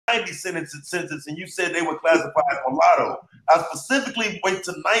1990 census, and you said they were classified as mulatto. I specifically went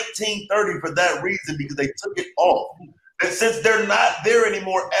to 1930 for that reason, because they took it off. And since they're not there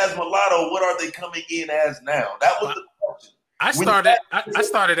anymore as mulatto, what are they coming in as now? That was the question. I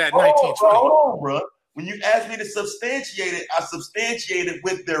started at 1920. Hold on, bro. When you asked me to substantiate it, I substantiated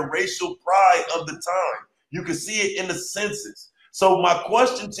with their racial pride of the time. You can see it in the census. So my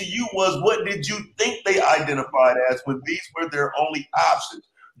question to you was, what did you think they identified as when these were their only options?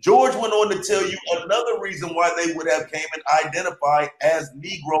 George went on to tell you another reason why they would have came and identified as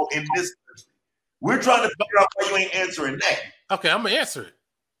Negro in this country. We're trying to figure out why you ain't answering that. Okay, I'm going to answer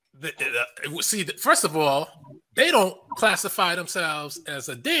it. See, first of all, they don't classify themselves as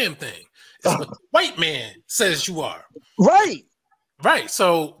a damn thing. It's what the white man says you are. Right. Right.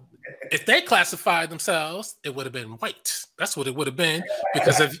 So if they classified themselves, it would have been white. That's what it would have been.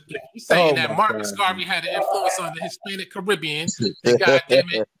 Because if you're saying that Marcus Garvey had an influence on the Hispanic Caribbean, then goddamn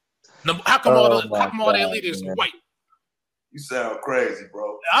it, how come all their leaders are white? You sound crazy,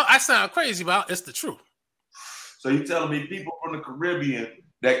 bro. I sound crazy, but it's the truth. So you telling me people from the Caribbean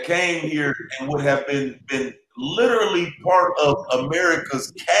that came here and would have been literally part of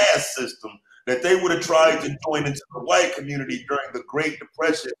America's caste system, that they would have tried to join into the white community during the Great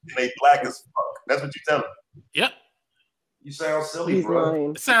Depression and they black as fuck? That's what you're telling me? Yep. You sound silly,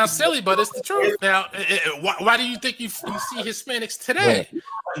 bro. It sounds silly, but it's the truth. Now, why do you think you see Hispanics today?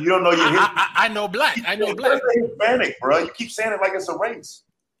 You don't know your history. I know black. I know black. Hispanic, bro. You keep saying it like it's a race.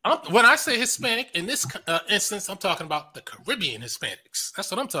 When I say Hispanic, in this instance, I'm talking about the Caribbean Hispanics.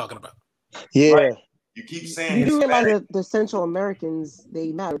 That's what I'm talking about. Yeah. Right. You keep saying you do realize the Central Americans,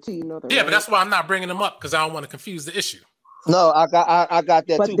 they matter too, you know that. Yeah, right? but that's why I'm not bringing them up, because I don't want to confuse the issue. No, I got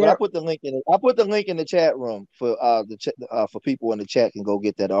that too. But I put the link in it. I put the link in the chat room for for people in the chat can go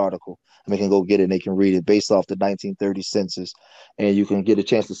get that article. I mean, can go get it and they can read it based off the 1930 census, and you can get a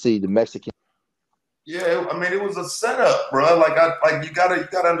chance to see the Mexican. Yeah, I mean, it was a setup, bro. Like you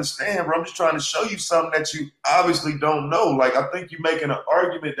gotta understand, bro. I'm just trying to show you something that you obviously don't know. Like, I think you're making an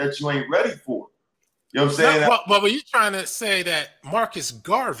argument that you ain't ready for. You know what I'm saying? Well, were you trying to say that Marcus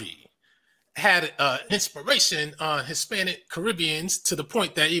Garvey had inspiration on Hispanic Caribbeans to the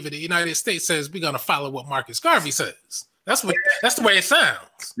point that even the United States says we're going to follow what Marcus Garvey says? That's the way it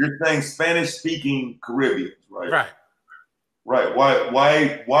sounds. You're saying Spanish-speaking Caribbeans, right? Right.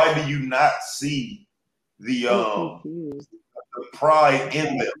 Why do you not see the pride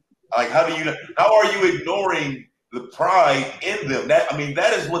in them? Like, how are you ignoring the pride in them?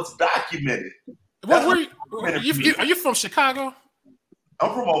 That is what's documented. Are you from Chicago?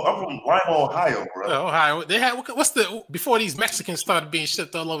 I'm from Lima, Ohio, bro. Ohio. They had before these Mexicans started being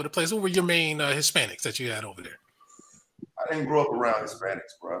shipped all over the place. Who were your main Hispanics that you had over there? I didn't grow up around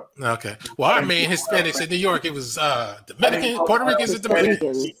Hispanics, bro. Okay. Well, our main Hispanics in New York, it was Dominican, Puerto Ricans, and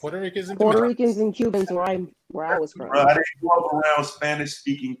Dominicans. Puerto Ricans and Cubans, where I was from. Bro, I didn't grow up around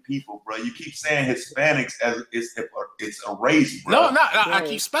Spanish-speaking people, bro. You keep saying Hispanics as it's a race, bro. No, I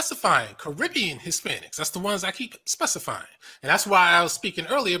keep specifying Caribbean Hispanics. That's the ones I keep specifying, and that's why I was speaking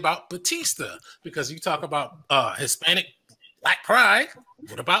earlier about Batista, because you talk about Hispanic Black pride.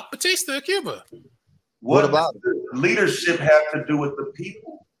 What about Batista, Cuba? What about leadership have to do with the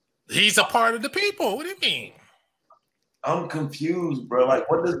people? He's a part of the people. What do you mean? I'm confused, bro. Like,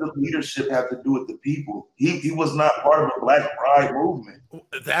 what does the leadership have to do with the people? He was not part of a Black pride movement.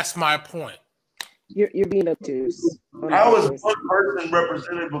 That's my point. You're being obtuse. How is one person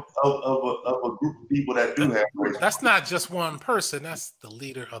representative of a group of people that do have race? That's not just one person. That's the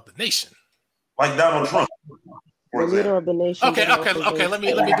leader of the nation. Like Donald Trump. The leader of the nation. Okay. Let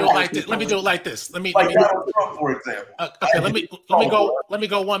me do it like this. Let me do it like this. Let me Donald Trump, for example. Okay. Let me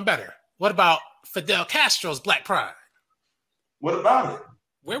go one better. What about Fidel Castro's Black pride? What about it?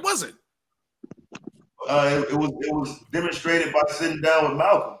 Where was it? It was demonstrated by sitting down with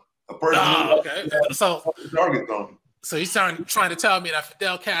Malcolm, a person. Okay. So he's trying to tell me that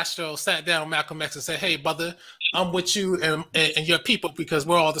Fidel Castro sat down with Malcolm X and said, "Hey, brother, I'm with you and your people because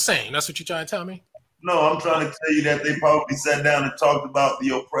we're all the same." That's what you're trying to tell me? No, I'm trying to tell you that they probably sat down and talked about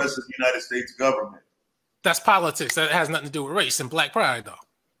the oppressive United States government. That's politics. That has nothing to do with race and Black pride, though.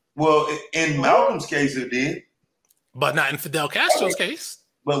 Well, in Malcolm's case, it did. But not in Fidel Castro's case.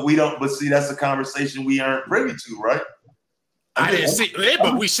 But we don't. But see, that's a conversation we aren't privy to, right? I didn't see.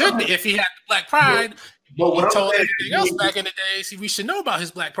 But we should be. If he had Black pride, but he told everything else back in the day. See, we should know about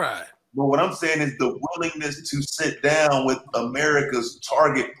his Black pride. But what I'm saying is the willingness to sit down with America's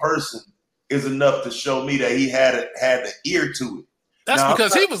target person is enough to show me that he had an ear to it. That's now,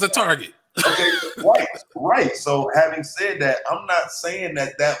 because he was a target. Okay, right. So having said that, I'm not saying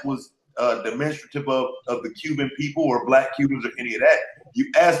that was demonstrative of the Cuban people or Black Cubans or any of that.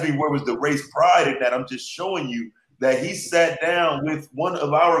 You asked me where was the race pride in that. I'm just showing you that he sat down with one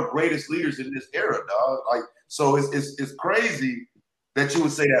of our greatest leaders in this era, dog. Like, so it's crazy that you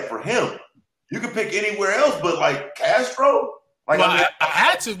would say that for him. You could pick anywhere else, but like Castro. Like, well, I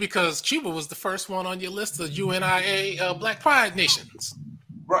had to because Cuba was the first one on your list of UNIA Black Pride nations.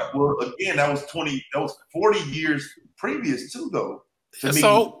 Right. Well, again, that was 40 years previous too, though. To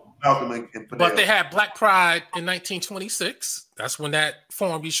so, Malcolm and Fidel. But they had Black Pride in 1926. That's when that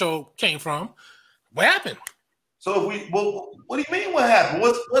form you showed came from. What happened? So what do you mean? What happened?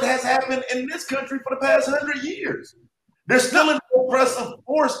 What has happened in this country for the past 100 years? There's still an oppressive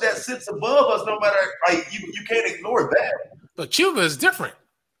force that sits above us. No matter, like, you can't ignore that. But Cuba is different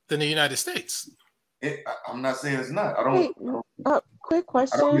than the United States. I'm not saying it's not. I don't. Quick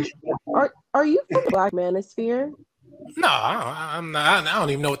question: Are you from the Black Manosphere? No, I'm not. I don't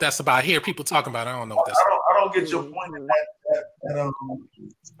even know what that's about. Here, people talking about it. I don't know what that's about. I don't get your point in that.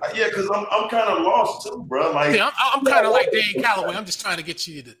 Yeah, because I'm kind of lost too, bro. Like, yeah, I'm kind of like Dane Calloway. I'm just trying to get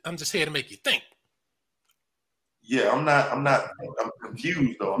you. I'm just here to make you think. Yeah, I'm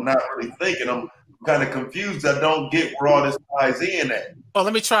confused though. I'm not really thinking. I'm kind of confused. I don't get where all this ties in at. Oh,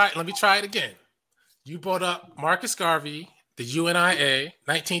 let me try it again. You brought up Marcus Garvey, the UNIA,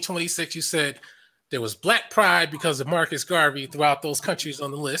 1926. You said there was Black pride because of Marcus Garvey throughout those countries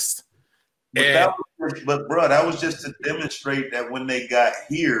on the list. But bro, that was just to demonstrate that when they got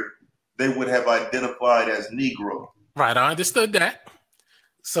here, they would have identified as Negro. Right, I understood that.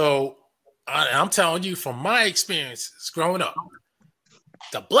 So I'm telling you from my experiences growing up,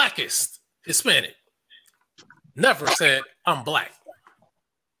 the blackest Hispanic never said, I'm Black.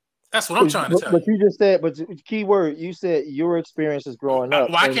 That's what I'm trying to tell you. But you just said, key word, you said your experiences growing up.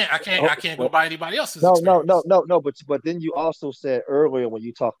 Well, I can't go by anybody else's experience. No. But then you also said earlier when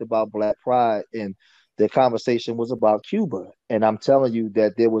you talked about Black pride and the conversation was about Cuba. And I'm telling you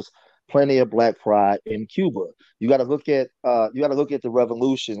that there was plenty of Black pride in Cuba. You got to look at the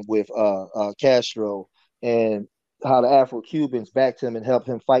revolution with Castro and how the Afro-Cubans backed him and helped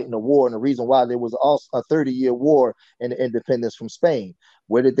him fight in the war, and the reason why there was also a 30-year war in the independence from Spain.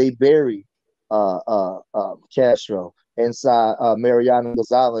 Where did they bury Castro? Inside Mariana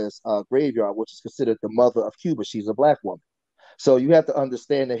Gonzalez graveyard, which is considered the mother of Cuba. She's a Black woman. So you have to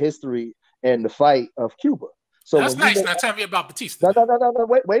understand the history and the fight of Cuba. So that's nice. Now tell me about Batista. No.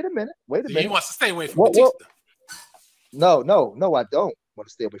 Wait a minute. He wants to stay away from Batista. No, I don't want to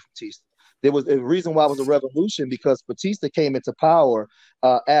stay away from Batista. There was a reason why it was a revolution, because Batista came into power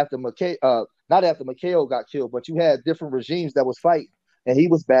after McHale, not after McHale got killed, but you had different regimes that was fighting, and he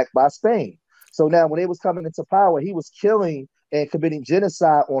was backed by Spain. So now when they was coming into power, he was killing and committing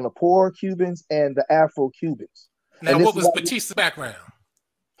genocide on the poor Cubans and the Afro-Cubans. Now, what was Batista's background?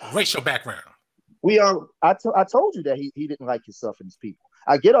 Racial background? I told you that he didn't like himself and his people.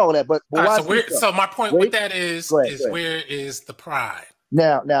 I get all that, but so my point with that is where is the pride?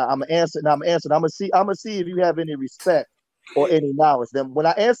 Now I'm gonna answer. I'm gonna see if you have any respect or any knowledge. Then when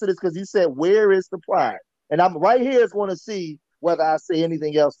I answer this, because you said where is the pride, and I'm right here is going to see whether I say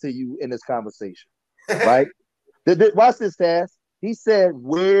anything else to you in this conversation. Right? Watch this, Taz. He said,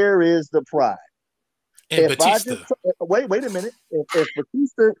 "Where is the pride?" And Batista. Wait a minute. If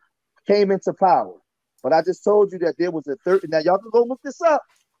Batista came into power, but I just told you that there was a 30. Now y'all can go look this up.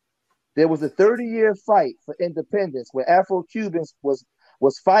 There was a 30-year fight for independence where Afro-Cubans was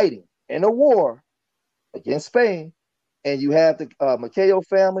fighting in a war against Spain, and you have the McHale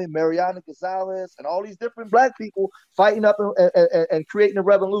family, Mariana Gonzalez, and all these different Black people fighting up and creating the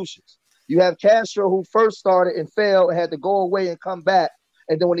revolutions. You have Castro, who first started and failed and had to go away and come back,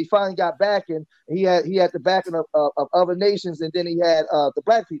 and then when he finally got back, and he had the backing of other nations, and then he had the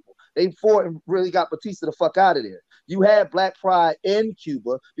Black people. They fought and really got Batista the fuck out of there. You had Black pride in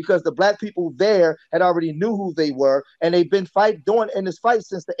Cuba because the Black people there had already knew who they were, and they've been doing in this fight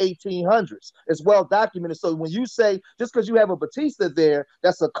since the 1800s. It's well documented. So when you say just because you have a Batista there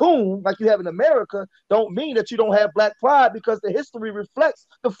that's a coon like you have in America, don't mean that you don't have Black pride, because the history reflects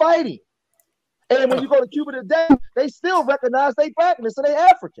the fighting. And when you go to Cuba today, they still recognize their Blackness and they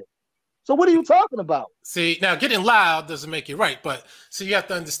African. So what are you talking about? See, now getting loud doesn't make it right, but so you have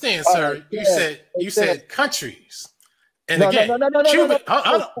to understand, sir. You said countries, and again, Cuban.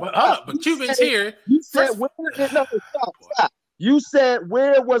 Hold up, but Cubans here. You said stop. You said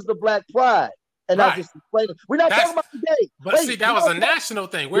where was the Black pride, and I just explained it. We're not talking about today. But see, that was a national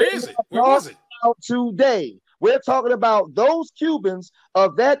thing. Where is it? Where was it? Today. We're talking about those Cubans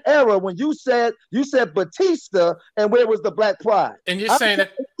of that era when you said Batista, and where was the Black pride? And you're saying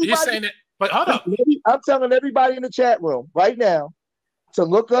that, but hold up. I'm telling everybody in the chat room right now to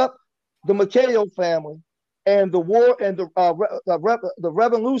look up the McHale family and the war and the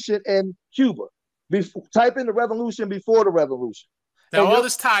revolution in Cuba. Type in the revolution before the revolution. Now, all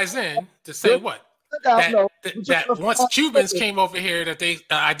this ties in to say what? That once Cubans came over here, that they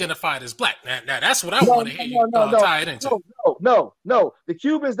identified as black. Now that's what I want to hear you tie it into. No. The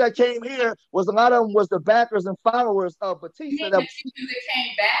Cubans that came here, was a lot of them was the backers and followers of Batista. You mean the Cubans that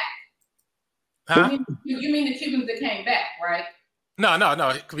came back? Huh? You mean the Cubans that came back, right?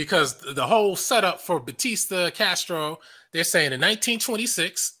 No, because the whole setup for Batista, Castro, they're saying in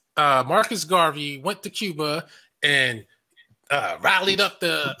 1926, Marcus Garvey went to Cuba and rallied up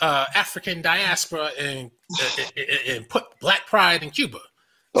the African diaspora and put black pride in Cuba.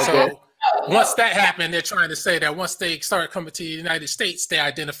 Okay. So once that happened, they're trying to say that once they started coming to the United States, they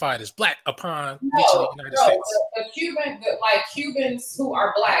identified as black upon reaching the United States. Like Cubans who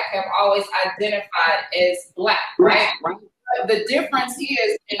are black have always identified as black, right? The difference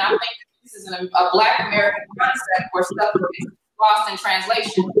is, and I think this is a Black American concept where stuff is lost in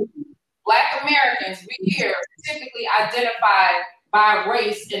translation. Black Americans, we here typically identify by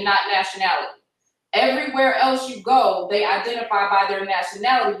race and not nationality. Everywhere else you go, they identify by their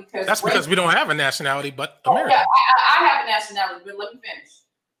nationality because that's because we don't have a nationality, but American. Yeah, I have a nationality, but let me finish.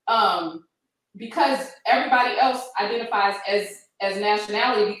 Because everybody else identifies as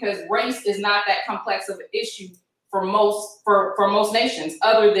nationality because race is not that complex of an issue for most nations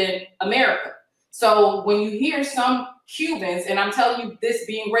other than America. So when you hear some Cubans, and I'm telling you this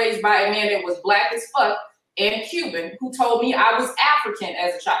being raised by a man that was black as fuck and Cuban, who told me I was African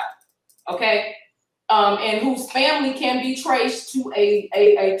as a child, okay? And whose family can be traced to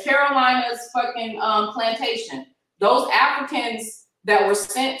a Carolinas fucking plantation. Those Africans that were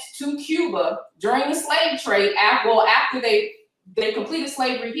sent to Cuba during the slave trade, after they completed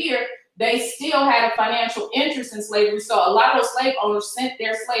slavery here, they still had a financial interest in slavery. So a lot of those slave owners sent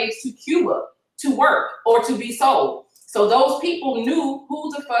their slaves to Cuba to work or to be sold. So those people knew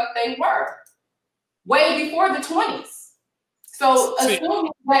who the fuck they were way before the 20s. So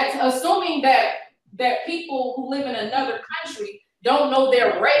assuming that people who live in another country don't know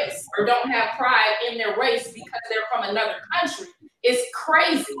their race or don't have pride in their race because they're from another country is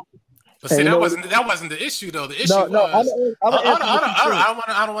crazy. But see, that wasn't the issue though. The issue was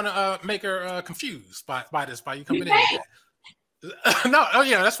I don't want to make her confused by this by you coming in.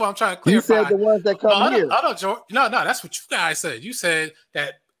 That's why I'm trying to clarify. You said the ones that come here. No, that's what you guys said. You said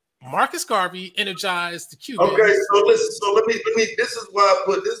that Marcus Garvey energized the Cubans. Okay, so let me. This is why I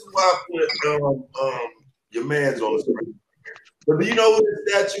put your man's on the screen. But do you know who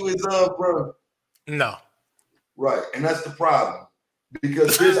the statue is of, bro? No. Right, and that's the problem.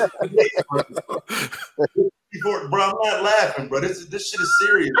 Because this, bro, I'm not laughing, bro. This shit is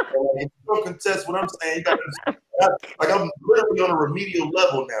serious. Bro. If you don't contest what I'm saying, you got to, like, I'm literally on a remedial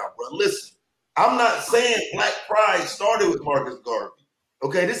level now, bro. Listen, I'm not saying Black Pride started with Marcus Garvey.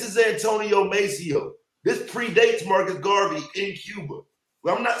 Okay, this is Antonio Maceo. This predates Marcus Garvey in Cuba.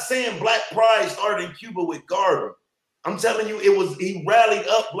 Well, I'm not saying Black Pride started in Cuba with Garvey. I'm telling you, he rallied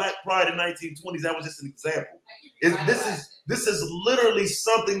up Black Pride in 1920s. That was just an example. This is literally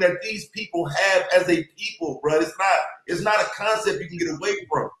something that these people have as a people, bro. It's not a concept you can get away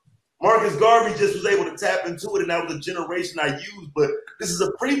from. Marcus Garvey just was able to tap into it, and that was a generation I used, but this is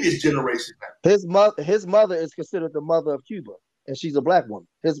a previous generation now. His mother is considered the mother of Cuba, and she's a black woman.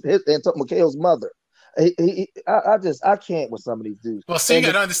 His Mikhail's mother. I can't with some of these dudes. Well, see, you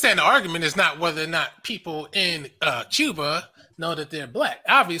got to understand the argument is not whether or not people in Cuba know that they're black.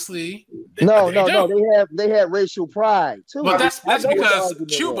 Obviously, no. They have racial pride too. Well, that's because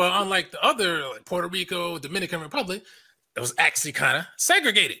Cuba, unlike the other like Puerto Rico, Dominican Republic, it was actually kind of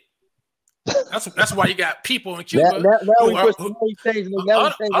segregated. That's why you got people in Cuba. No,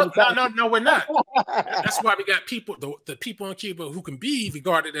 we're not. That's why we got people. The people in Cuba who can be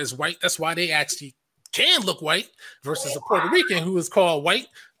regarded as white. That's why they actually can look white versus a Puerto Rican who is called white.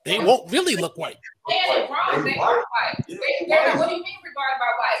 They won't really look white. They are white. What do you mean regarded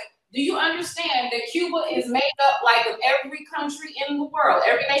by white? Do you understand that Cuba is made up like of every country in the world,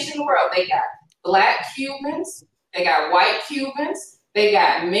 every nation in the world? They got black Cubans, they got white Cubans, they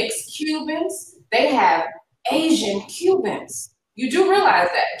got mixed Cubans, they have Asian Cubans. You do realize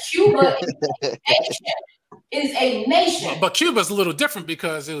that Cuba is a nation. But Cuba's a little different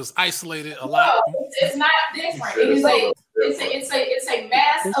because it was isolated a lot. No, it's not different. It's a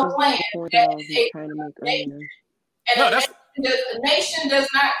mass of land that is a nation. The nation does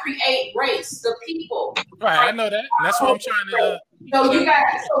not create race. The people. Right, I know that. And that's what I'm trying to. So you guys,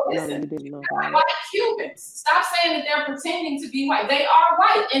 so No, listen. you didn't know White that. Cubans. Stop saying that they're pretending to be white. They are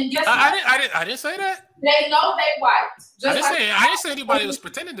white, and guess what? I didn't say that. They know they white. I didn't say anybody was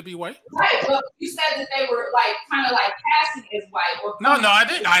pretending to be white. Right, but you said that they were like kind of like passing as white. Or No, I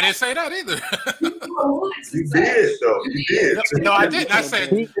didn't say that either. You did, though. You did. No, I didn't.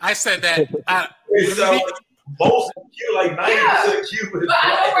 I said that. Most like 90% of Cubans. But I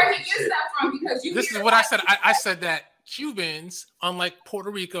know where he gets that from because This is what I said. I said that Cubans, unlike Puerto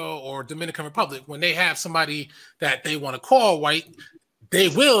Rico or Dominican Republic, when they have somebody that they want to call white, they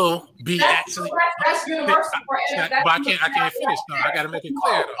will be that's universal for but I can't finish. No, I got to make it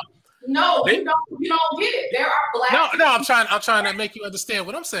clear though. No, you don't get it. There are black. No, I'm trying to make you understand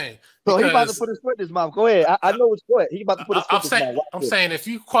what I'm saying. So he's about to put his foot in his mouth. Go ahead. I know what's good. He's about to put his foot in his mouth. I'm saying if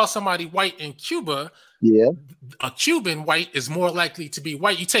you call somebody white in Cuba, a Cuban white is more likely to be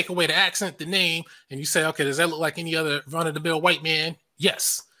white. You take away the accent, the name, and you say, okay, does that look like any other run-of-the-mill white man?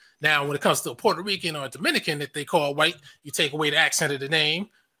 Yes. Now, when it comes to a Puerto Rican or a Dominican that they call white, you take away the accent of the name.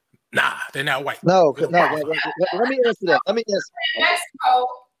 Nah, they're not white. No. Let me answer that. Let me answer. In Mexico,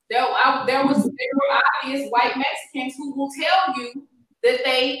 there were obvious white Mexicans who will tell you that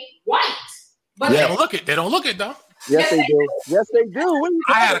they white, but they don't look it though. Yes, they do. Yes, they do.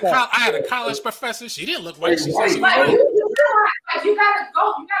 I had a college professor. She didn't look white. She said she was like, white. you gotta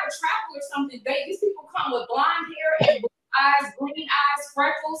travel or something. These people come with blonde hair and blue eyes, green eyes,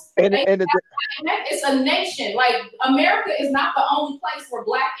 freckles. It's a nation. Like America is not the only place where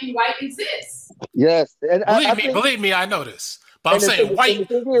black and white exists. Yes, and believe me, I know this. But I'm saying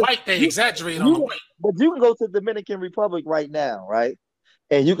white, they exaggerate on the white. But you can go to the Dominican Republic right now, right?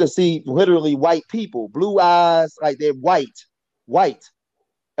 And you can see literally white people, blue eyes, like they're white,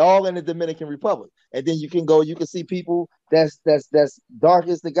 all in the Dominican Republic. And then you can see people that's dark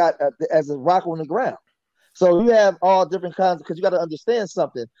as the guy as a rock on the ground. So you have all different kinds, because you got to understand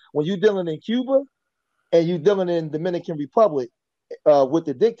something. When you're dealing in Cuba and you're dealing in Dominican Republic with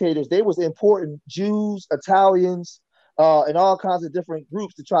the dictators, they was importing Jews, Italians, and all kinds of different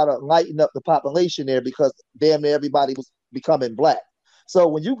groups to try to lighten up the population there, because damn near everybody was becoming black. So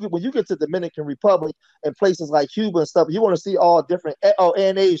when you get to Dominican Republic and places like Cuba and stuff, you want to see all different,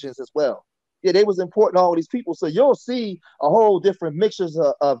 and Asians as well. Yeah, they was importing all these people. So you'll see a whole different mixtures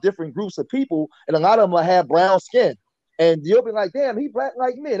of different groups of people, and a lot of them will have brown skin. And you'll be like, damn, he black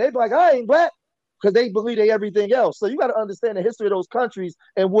like me. And they be like, I ain't black, because they believe they everything else. So you got to understand the history of those countries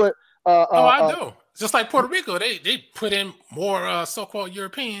and what. I do. Just like Puerto Rico, they put in more so-called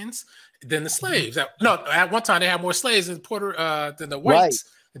Europeans than the slaves. At one time they had more slaves than the whites. Right.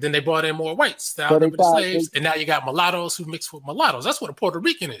 And then they brought in more whites the slaves, and now you got mulattoes who mix with mulattoes. That's what a Puerto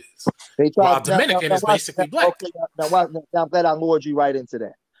Rican is. While Dominican is basically black. Okay, now I'm glad I lured you right into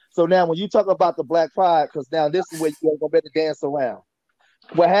that. So now when you talk about the Black Pride, because now this is where you're going to better dance around.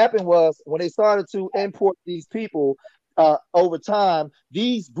 What happened was when they started to import these people, over time,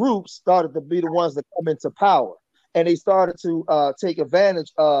 these groups started to be the ones that come into power, and they started to take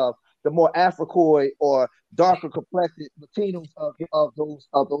advantage of the more Africoid or darker complected Latinos of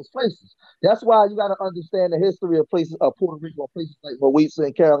those places. That's why you got to understand the history of places of Puerto Rico, places like Moesa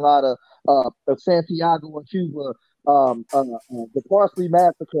and Carolina, Santiago and Cuba, the Parsley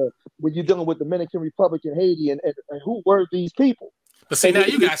Massacre, when you're dealing with Dominican Republic and Haiti, and who were these people? But see, now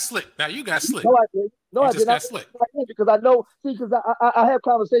you got slick. No, I did. No, I did not. Because I know. See, because I have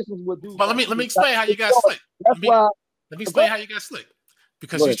conversations with dudes. But let me explain how you got slick. Let me explain how you got slick.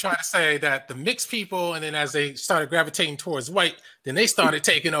 Because you try to say that the mixed people, and then as they started gravitating towards white, then they started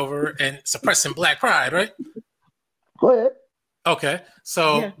taking over and suppressing Black Pride, right? Go ahead. Okay.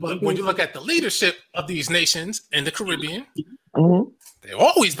 So when you look at the leadership of these nations in the Caribbean, they've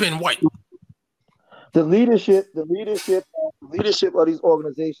always been white. The leadership of these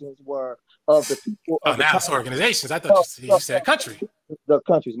organizations were of the people. Now it's organizations. I thought you said country. The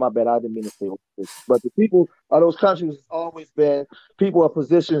countries, my bad. I didn't mean to say organizations. But the people of those countries has always been people of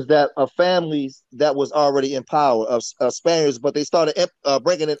positions of families that was already in power, of Spaniards, but they started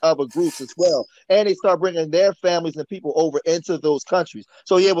bringing in other groups as well. And they started bringing their families and people over into those countries.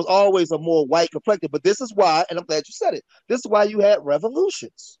 So it was always a more white complected. But this is why, and I'm glad you said it, this is why you had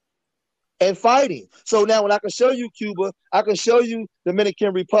revolutions and fighting. So now when I can show you Cuba, I can show you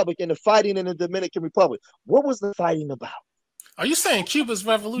Dominican Republic and the fighting in the Dominican Republic. What was the fighting about? Are you saying Cuba's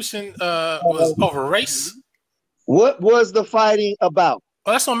revolution was over race? What was the fighting about?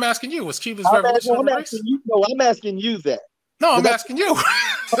 Well, that's what I'm asking you. Was Cuba's revolution over race? I'm asking you that. No, I'm asking you.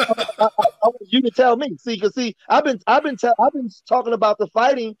 I was You can tell me. See, I've been talking about the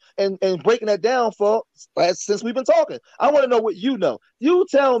fighting and breaking that down since we've been talking. I want to know what you know. You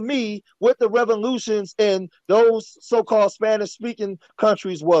tell me what the revolutions in those so-called Spanish-speaking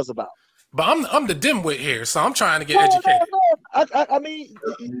countries was about. But I'm the dimwit here, so I'm trying to get educated. I mean,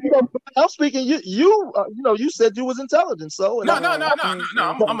 I'm speaking. You said you was intelligent, so no.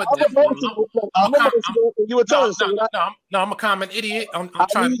 I'm a you were telling. I'm a common idiot. I'm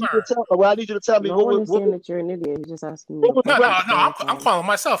trying to learn. I need you to tell me. No one is saying that you're an idiot. You're just asking me. I'm calling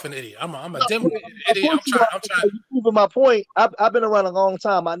myself an idiot. I'm a dimwit idiot. I'm trying. Proving my point. I've been around a long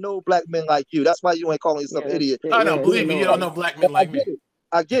time. I know black men like you. That's why you ain't calling yourself an idiot. Believe me, you don't know black men like me.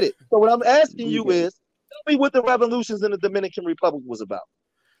 I get it. So what I'm asking you is, tell me what the revolutions in the Dominican Republic was about.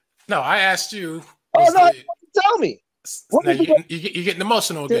 No, I asked you. Tell me. Now you're getting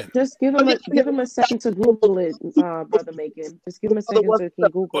emotional again. Just give him a second to Google it, brother Macon. Just give him a second so he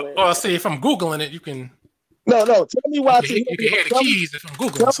can Google it. Well, see, if I'm Googling it, you can. No. Tell me why. You can hear the keys if I'm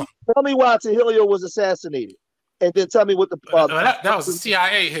Googling something. Tell me why Trujillo was assassinated, and then tell me what the. That was a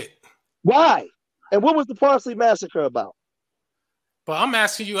CIA hit. Why? And what was the Parsley Massacre about? But I'm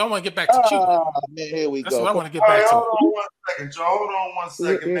asking you, I want to get back to Cuba. Man, here we That's go. what I want to get back to. Hold on one second, Joe. Hold on one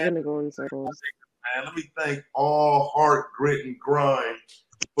second, You're man. gonna go in circles. Man, let me thank all heart, grit, and grind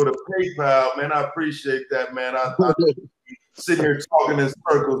for the PayPal, man. I appreciate that, man. I sitting here talking in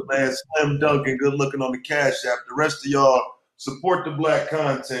circles, man. Slam dunk and good looking on the Cash App. The rest of y'all support the black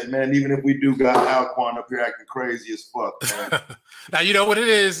content, man. Even if we do got Alquan up here acting crazy as fuck, man. Now you know what it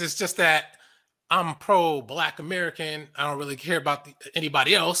is. It's just that I'm pro-Black American. I don't really care about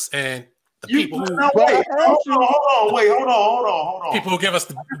anybody else, and the people who hold on. People who give us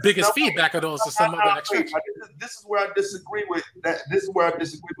the biggest feedback of those are some other exceptions. This is where I disagree with that. This is where I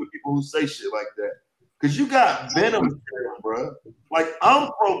disagree with people who say shit like that. Because you got venom, bro. Like,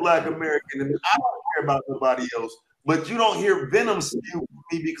 I'm pro-Black American, and I don't care about nobody else. But you don't hear venom spew from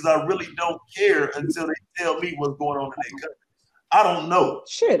me because I really don't care until they tell me what's going on in their country. I don't know.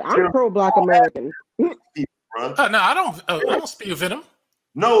 Shit, I'm pro-Black American. No, I don't spew venom.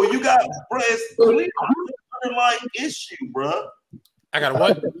 No, you got, bro. It's an underlying issue, bro. I got a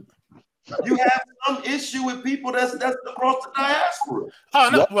what? You have some issue with people that's across the diaspora. Oh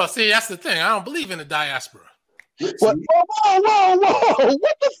no, well, see, that's the thing. I don't believe in the diaspora. What? Whoa!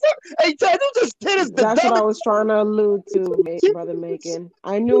 What the fuck? Hey, Ted, you just did us. That's what I was trying to allude to, brother Macon.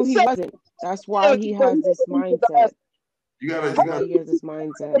 I knew he wasn't. That's why he has this mindset. He has this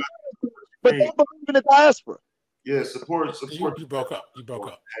mindset. But don't believe in the diaspora. Yeah, support. You broke up. You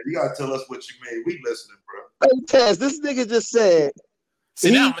gotta tell us what you made. We listening, bro. Hey, Taz, this nigga just said.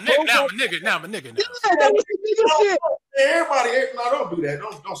 See, now I'm a nigga. Now. Yeah, that was the nigga shit. Everybody, no, don't do that.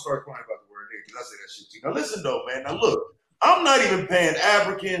 Don't start crying about the word nigga, because I say that shit too. Now listen though, man. Now look, I'm not even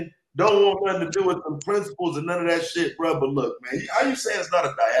Pan-African. Don't want nothing to do with some principles and none of that shit, bro. But look, man, how you saying it's not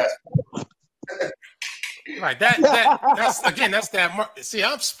a diaspora? Right, that's that. See,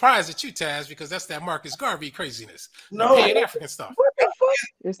 I'm surprised at you, Taz, because that's that Marcus Garvey craziness. No, Pan-African stuff. What the fuck?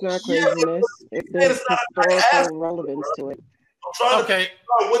 It's not craziness. There's historical relevance to it. Okay.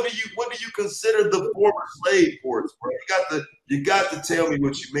 What do you consider the former slave force, bro? You got to tell me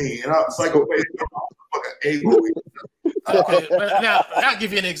what you mean. And I was like, okay, but now I'll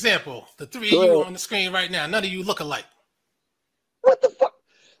give you an example. The three of you on the screen right now, none of you look alike. What the fuck?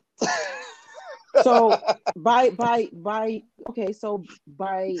 So by that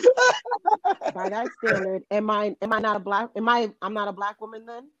standard, I'm not a black woman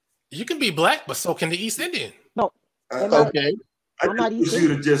then? You can be black, but so can the East Indian. No. Okay. I'm not East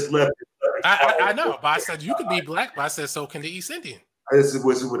Indian. You have just left. I know, but I said you could be black, but I said so can the East Indian. I just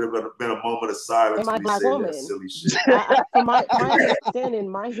wish it would have been a moment of silence. Am I black woman? Silly shit. From my understanding,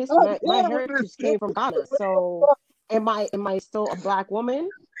 my heritage came from Ghana. So am I still a black woman?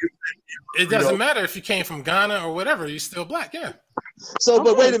 It doesn't matter if you came from Ghana or whatever. You're still black, yeah. So, okay,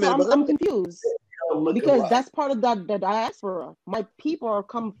 but wait a minute. I'm confused because that's part of the diaspora. My people are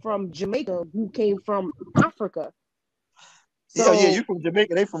come from Jamaica, who came from Africa. So, yeah, you from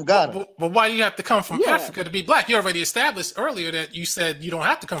Jamaica, they from Ghana. But why do you have to come from Africa to be black? You already established earlier that you said you don't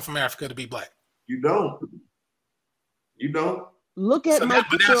have to come from Africa to be black. You don't. Look at my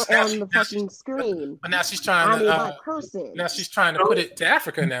picture on the fucking screen. But now she's trying to. Now she's trying to put it to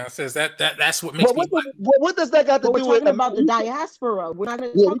Africa. Now says that's what makes me black. What does that got to do with? We're talking about the diaspora. We're not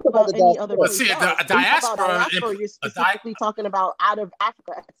going to talk about any other. But see, a diaspora. You're specifically talking about out of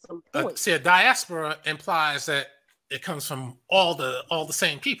Africa at some point. See, a diaspora implies that it comes from all the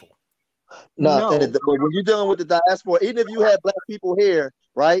same people. No. But when you're dealing with the diaspora, even if you had black people here,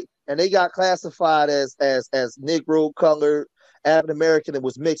 right, and they got classified as Negro, colored, African American and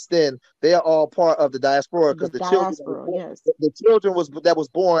was mixed in, they are all part of the diaspora because the children that was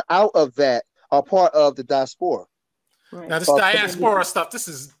born out of that are part of the diaspora. Right. Now this diaspora stuff, this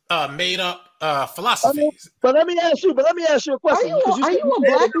is made up philosophies. But let me ask you a question. Are you a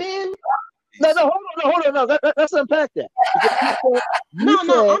black man? No, hold on. Let's unpack that.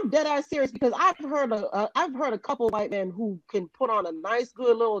 No, I'm dead ass serious because I've heard a couple of white men who can put on a nice,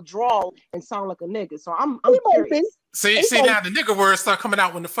 good little drawl and sound like a nigga. So I'm curious. See now the nigga words start coming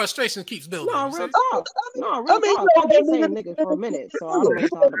out when the frustration keeps building. No, real talk. I've been saying nigga for a minute, so I don't know what you're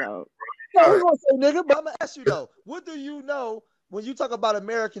talking about. No, we're gonna say nigga, but I'm gonna ask you though. What do you know when you talk about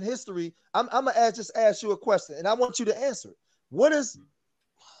American history? I'm gonna just ask you a question, and I want you to answer it. What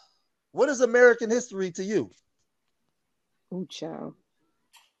is American history to you? Oh, child.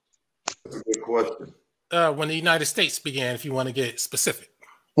 That's a good question. When the United States began, if you want to get specific.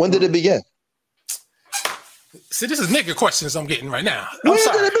 When did it begin? See, this is nigga questions I'm getting right now. When did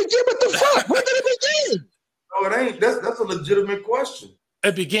it begin? What the fuck? When did it begin? No, it ain't. That's a legitimate question.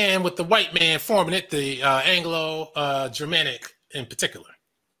 It began with the white man forming it, the Anglo-Germanic in particular.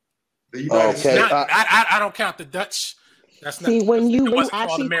 Okay. I don't count the Dutch. That's not. See, when you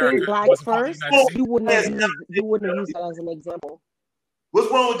actually think black first, you wouldn't have used that as an example.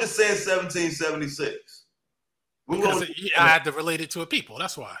 What's wrong with just saying 1776? Because I had to relate it to a people.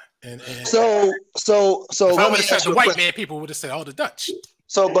 That's why. And so if I would have said the white man, people would have said, "Oh, the Dutch."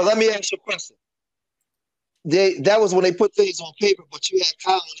 But let me ask you a question. That was when they put things on paper, but you had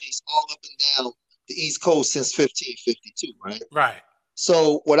colonies all up and down the East Coast since 1552, right? Right.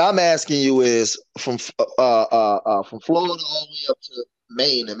 So what I'm asking you is from Florida all the way up to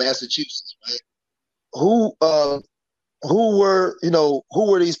Maine and Massachusetts, right? Who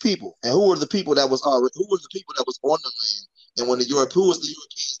were these people, and who were the people that was on the land, and who was the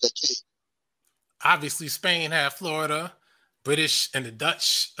Europeans that came? Obviously, Spain had Florida, British and the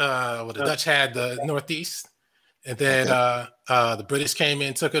Dutch. The Dutch had the Northeast, and then the British came in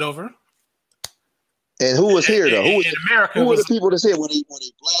and took it over. And who was here though? Who were the people that's here? Were they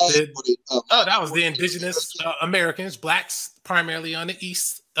black? That was the indigenous Americans, blacks primarily on the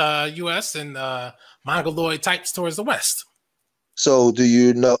East U.S. and Mongoloid types towards the West. So do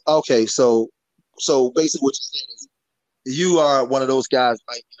you know? Okay, so basically what you're saying is you are one of those guys,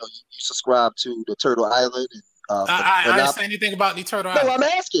 like you subscribe to the Turtle Island. And, I didn't say anything about the Turtle Island. No, I'm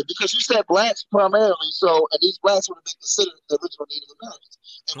asking because you said blacks primarily. And these blacks would have been considered the original Native Americans.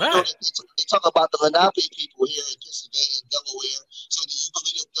 And right. They talk about the Lenape people here in Pennsylvania, Delaware. So do you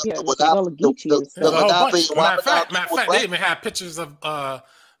believe the Lenape? Matter of fact, they even have pictures of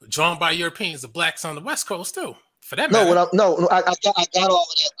drawn by Europeans of blacks on the West Coast too. For that matter. I got all of that. When they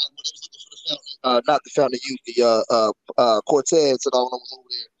was looking for the fountain, not the Fountain of Youth, the Cortez and all of them was over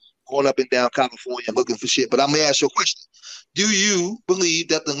there. Going up and down California looking for shit. But I'm gonna ask you a question. Do you believe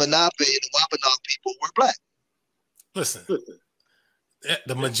that the Lenape and the Wampanoag people were black? Listen,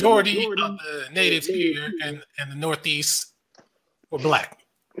 the majority of the natives here and the Northeast were black.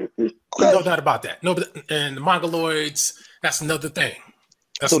 Okay. No doubt about that. No, and the Mongoloids, that's another thing.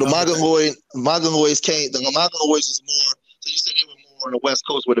 So the Mongoloids came. The Mongoloids is more. So you said they were more on the West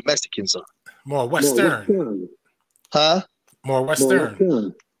Coast where the Mexicans are. More Western. Huh? More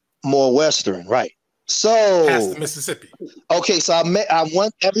Western. More Western, right? So past the Mississippi. Okay, so I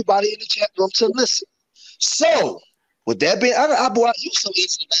want everybody in the chat room to listen. So with that being, I brought you so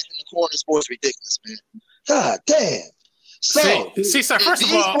easy back in the corner. Sports ridiculous, man. God damn. So see, sir. First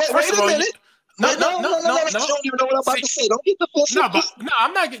of all, no. You don't even know what I'm about to say. Don't get defensive. No,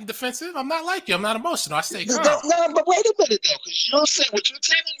 I'm not getting defensive. I'm not like you. I'm not emotional. I stay calm. No, but wait a minute though, because you're saying what you're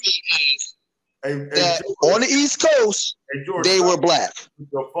telling me is that George, on the East Coast, George, they were black.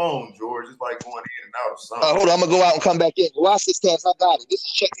 Your phone, George, it's like going in and out of something. Hold on, I'm gonna go out and come back in. Watch this test. I got it. This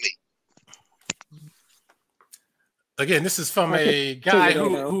is checkmate. Again, this is from a guy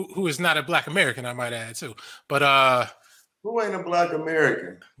who is not a black American, I might add too. But who ain't a black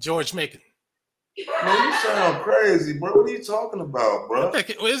American? George Macon. Man, you sound crazy, bro. What are you talking about, bro?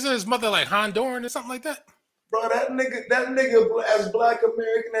 Isn't his mother like Honduran or something like that? Bro, that nigga as black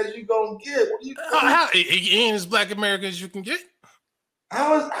American as you gonna get. What are you he ain't as black American as you can get.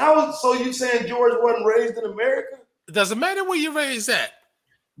 So you saying George wasn't raised in America? It doesn't matter where you raised at.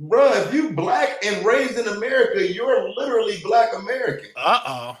 Bro, if you black and raised in America, you're literally black American.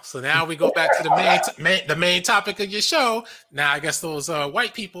 So now we go back to the main topic of your show. Now I guess those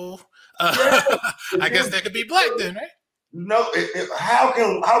white people, I guess they could be black then, right? No, how can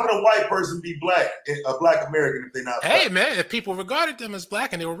a white person be a black American if they're not black? Hey man, if people regarded them as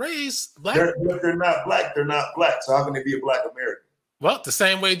black and they were raised black, they're not black. They're not black. So how can they be a black American? Well, the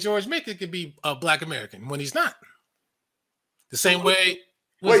same way George Macon could be a black American when he's not. The same way.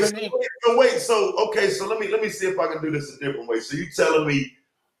 Wait, so let me see if I can do this a different way. So you telling me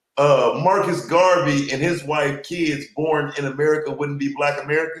Marcus Garvey and his wife, kids born in America wouldn't be Black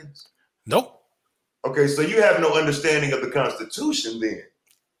Americans? Nope. Okay, so you have no understanding of the Constitution then.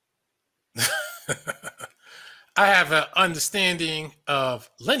 I have an understanding of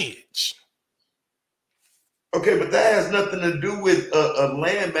lineage. Okay, but that has nothing to do with a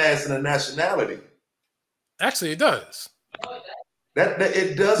landmass and a nationality. Actually, it does. That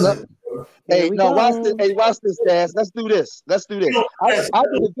it doesn't. Hey, no, watch this. Hey, watch this, Daz. Let's do this. I did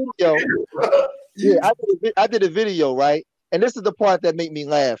a video. Yeah, I did a video, right? And this is the part that made me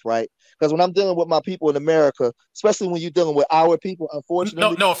laugh, right? Because when I'm dealing with my people in America, especially when you're dealing with our people,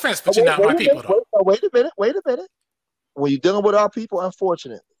 unfortunately. No offense, but you're not my people, though. Wait a minute. When you're dealing with our people,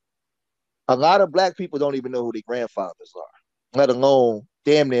 unfortunately, a lot of Black people don't even know who their grandfathers are, let alone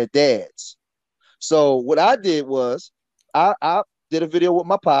damn their dads. So what I did was I did a video with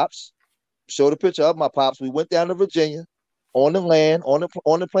my pops, showed a picture of my pops. We went down to Virginia on the land, on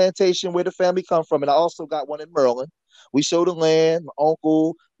the plantation where the family come from. And I also got one in Maryland. We showed the land, my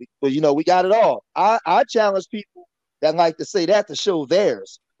uncle, but we got it all. I challenge people that like to say that to show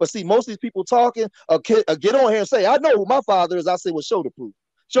theirs. But see, most of these people talking, get on here and say, I know who my father is. I say, well, show the proof.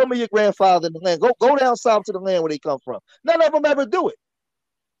 Show me your grandfather in the land. Go down south to the land where they come from. None of them ever do it.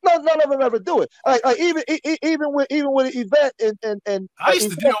 None of them ever do it. Even with Yvette and I used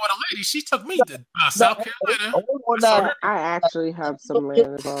to deal with a lady. She took me to South Carolina. I actually have some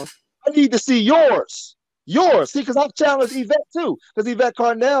land involved. I need to see yours. See, because I've challenged Yvette too. Because Yvette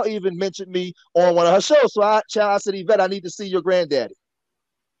Carnell even mentioned me on one of her shows. So I said, Yvette, I need to see your granddaddy.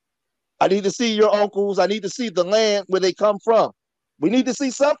 I need to see your uncles. I need to see the land where they come from. We need to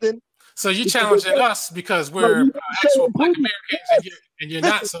see something. So you challenging us because we're actual Black Americans and you're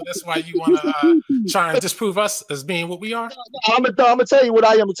not. So that's why you want to try and disprove us as being what we are. I'm gonna tell you what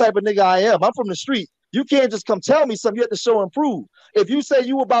I am, the type of nigga I am. I'm from the street. You can't just come tell me something. You have to show and prove. If you say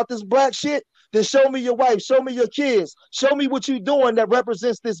you about this Black shit, then show me your wife, show me your kids, show me what you're doing that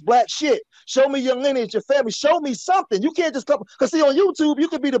represents this Black shit. Show me your lineage, your family. Show me something. You can't just come. Because see, on YouTube, you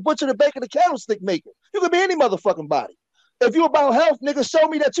could be the butcher, the baker, the candlestick maker. You could be any motherfucking body. If you about health, nigga, show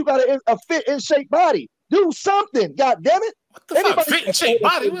me that you got a fit and shape body. Do something, god damn it. What the fuck? Fit and shape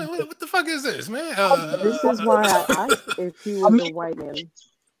body? What the fuck is this, man? This is why I asked if he was a white man.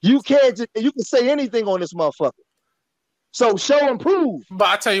 You can say anything on this motherfucker. So show and prove. But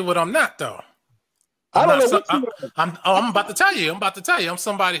I tell you what, I'm not though. I'm about to tell you. I'm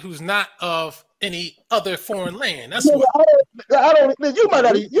somebody who's not of any other foreign land. That's what. I don't. You might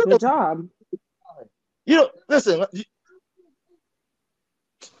not. Good job. Listen.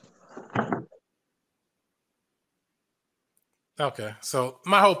 Okay, so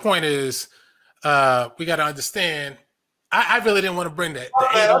my whole point is, we got to understand. I really didn't want to bring that.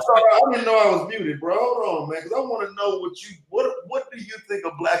 I'm sorry, I didn't know I was muted, bro. Hold on, man, because I want to know what do you think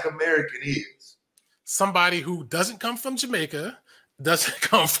a Black American is? Somebody who doesn't come from Jamaica, doesn't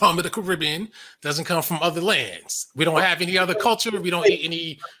come from the Caribbean, doesn't come from other lands. We don't have any other culture. We don't eat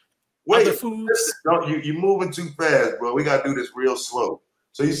any other foods. You're moving too fast, bro. We got to do this real slow.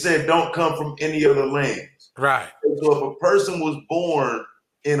 So you said don't come from any other lands. Right. So if a person was born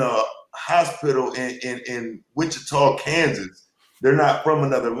in a hospital in Wichita, Kansas, they're not from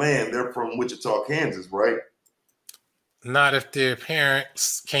another land. They're from Wichita, Kansas, right? Not if their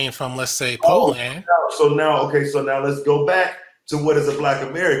parents came from, let's say, Poland. So now let's go back to what is a Black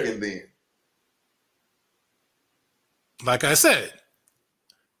American then. Like I said,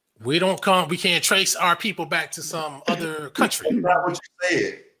 we can't trace our people back to some other country. That's not what you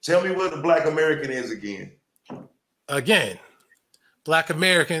said. Tell me what a Black American is again. Again, Black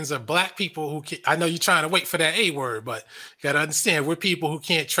Americans are Black people who I know you're trying to wait for that A word, but you got to understand we're people who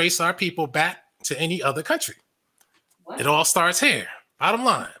can't trace our people back to any other country. What? It all starts here. Bottom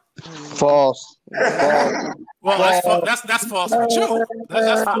line. False. Well, that's false for you.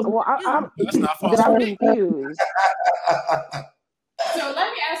 That's not false. I'm confused. So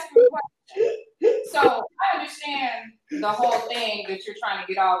let me ask you a question. So I understand the whole thing that you're trying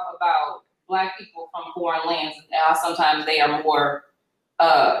to get off about Black people from foreign lands. Now sometimes they are more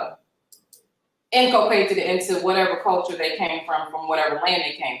inculcated into whatever culture they came from whatever land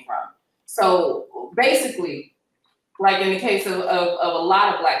they came from. So basically, like in the case of a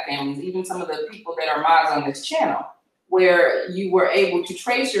lot of Black families, even some of the people that are mods on this channel, where you were able to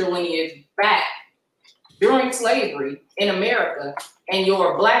trace your lineage back during slavery in America, and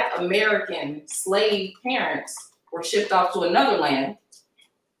your Black American slave parents were shipped off to another land,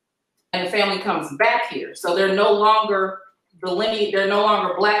 and the family comes back here. So they're no longer they're no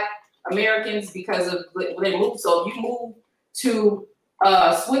longer Black Americans because of they moved. So if you move to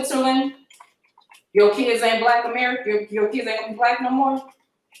Switzerland, your kids ain't Black American. Your kids ain't gonna be Black no more.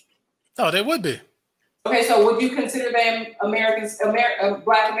 Oh, they would be. Okay, so would you consider them Americans,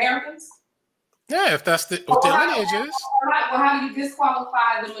 Black Americans? Yeah, if that's what their lineage is. Well, how do you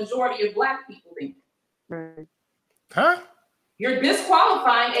disqualify the majority of Black people then? Right. Huh? You're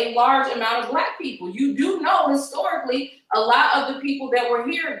disqualifying a large amount of Black people. You do know historically a lot of the people that were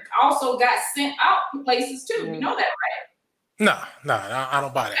here also got sent out to places too. You know that, right? No, I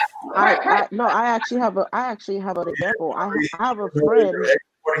don't buy that. I actually have an example. I have a friend.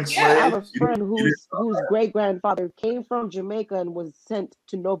 I have a friend whose great grandfather came from Jamaica and was sent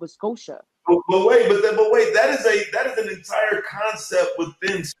to Nova Scotia. But wait, that is an entire concept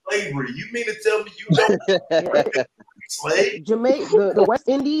within slavery. You mean to tell me you don't slave? Jamaica, the West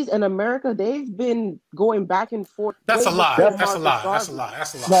Indies and America, they've been going back and forth. That's a lie. That's a lie.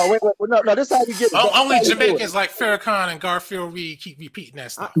 No, wait, no. This is how you get it. Only Jamaicans like Farrakhan and Garfield Reed keep repeating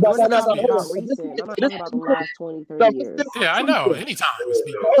that stuff. I'm not talking about the last 20, 30 years. Yeah, I know. Anytime.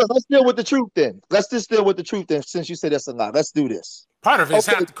 Let's deal with the truth then. Let's just deal with the truth then. Since you said that's a lie, let's do this. Part of it is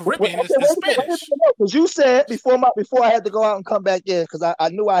half the Caribbean is Spanish. Because you said before I had to go out and come back in, because I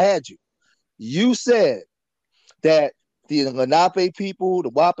knew I had you. You said that the Lenape people, the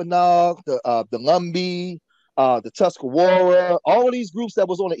Wampanoag, the Lumbee, the Tuscarora, all of these groups that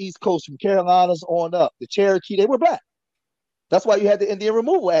was on the East Coast from Carolinas on up, the Cherokee, they were Black. That's why you had the Indian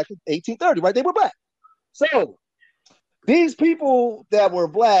Removal Act in 1830, right? They were Black. So these people that were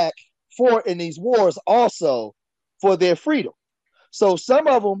Black fought in these wars also for their freedom. So some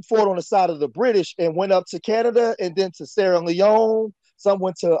of them fought on the side of the British and went up to Canada and then to Sierra Leone. Some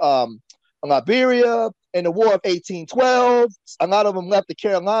went to Liberia in the War of 1812. A lot of them left the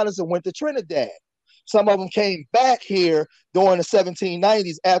Carolinas and went to Trinidad. Some of them came back here during the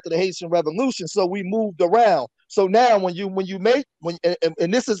 1790s after the Haitian Revolution. So we moved around. So now and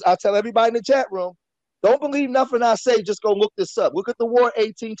this is, I tell everybody in the chat room, don't believe nothing I say, just go look this up. Look at the War of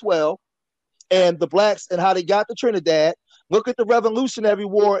 1812 and the Blacks and how they got to Trinidad. Look at the Revolutionary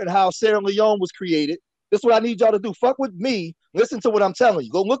War and how Sierra Leone was created. This is what I need y'all to do. Fuck with me. Listen to what I'm telling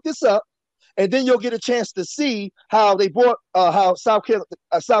you. Go look this up, and then you'll get a chance to see how they brought how South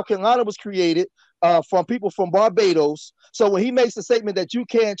Carolina was created from people from Barbados. So when he makes the statement that you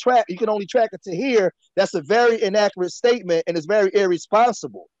can only track it to here, that's a very inaccurate statement and it's very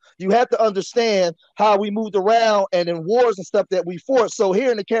irresponsible. You have to understand how we moved around and in wars and stuff that we fought. So here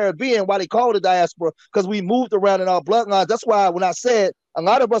in the Caribbean, why they call it a diaspora, because we moved around in our bloodlines. That's why when I said a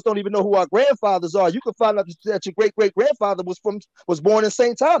lot of us don't even know who our grandfathers are, you can find out that your great-great-grandfather was born in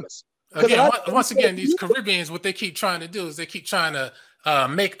St. Thomas. Again, once again, these Caribbeans, what they keep trying to do is they keep trying to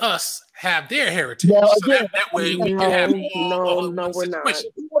make us have their heritage. Now, so again, that way we can have no, we're not.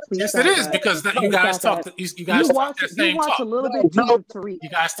 Yes, it is, because you guys talk the same talk. A little bit too much Tariq. You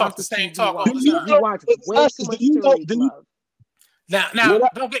guys talk the same talk all the You time. watch way too much Tariq Love. Now,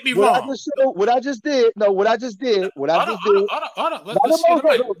 don't get me wrong. What I just did. Hold on. Let's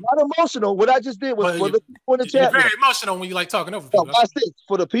not emotional. What I just did was for the people in the chat room. You're very emotional when you like talking over people.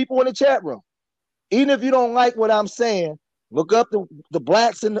 For the people in the chat room. Even if you don't like what I'm saying, look up the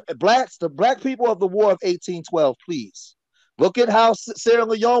black people of the War of 1812, please. Look at how Sierra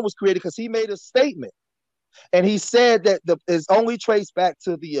Leone was created, because he made a statement. And he said that is only traced back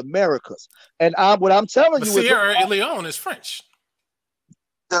to the Americas. And what I'm telling you is Sierra Leone is French.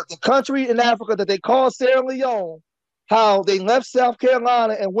 The country in Africa that they call Sierra Leone, how they left South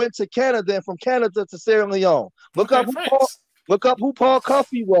Carolina and went to Canada, and from Canada to Sierra Leone. Look up who Paul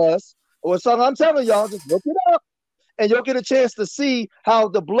Cuffey was, or something. I'm telling y'all, just look it up, and you'll get a chance to see how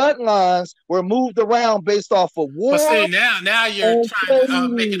the bloodlines were moved around based off of war. But see, now you're trying to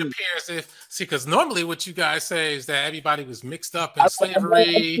make it appear as if, because normally what you guys say is that everybody was mixed up in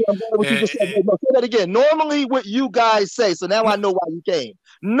slavery. Say that again. Normally what you guys say, so now I know why you came.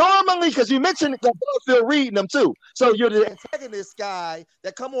 Normally, because you mentioned that Garfield reading them too. So you're the antagonist guy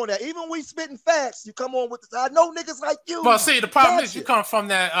that come on there. Even we spitting facts, you come on with this. I know niggas like you. Well, see, the problem is you come from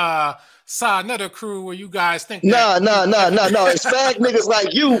that Another crew where you guys think no. It's fag niggas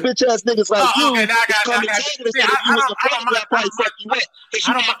like you, bitch ass niggas like you. Okay, now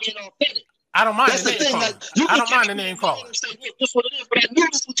I don't mind the name calling. I don't mind the name calling. That's what it is, but I knew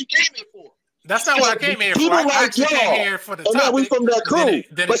this is what you came here for. That's not what I came here for. I actually came here for the topic. We from that crew.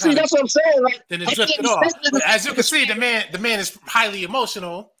 But see, that's what I'm saying. Like, then it drifted off. But as you can see, the man is highly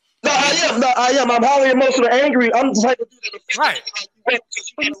emotional. No, I am. I'm highly emotional, angry. I'm the type of dude that right.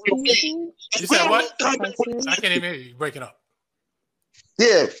 You said what? I can't even hear you. You're breaking up.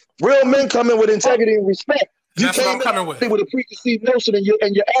 Yeah, real men come in with integrity and respect. And that's what I'm coming with. With a preconceived notion, and you're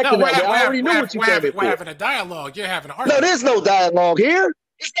acting that way. I already knew what you came in for. We're having a dialogue. You're having an argument. No, there's no dialogue here.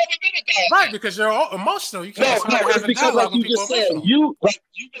 It's never been a dialogue. Right, because you're all emotional. You can't no, it's because like you just said, you basically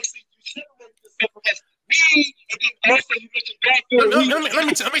separate yourself as me, and then also you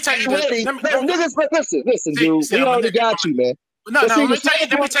mentioned let me tell you. Listen, dude. We already got you, man. No, let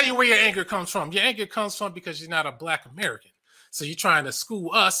me tell you where your anger comes from. Your anger comes from because you're not a Black American. So you're trying to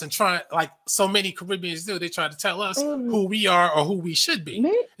school us and try, like so many Caribbeans do. They try to tell us who we are or who we should be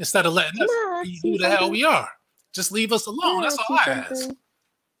instead of letting us be who the hell we are. Just leave us alone. That's all I ask.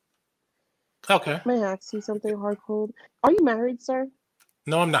 Okay. May I ask you something, Hardcold? Are you married, sir?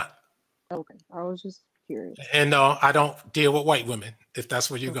 No, I'm not. Okay, I was just curious. And no, I don't deal with white women, if that's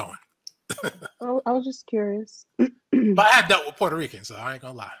where you're going. I was just curious. But I had dealt with Puerto Ricans, so I ain't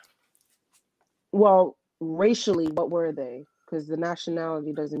gonna lie. Well, racially, what were they? Because the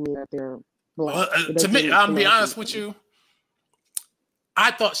nationality doesn't mean that they're Black. To me, I'll be honest with you.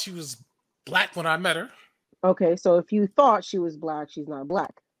 I thought she was Black when I met her. Okay, so if you thought she was Black, she's not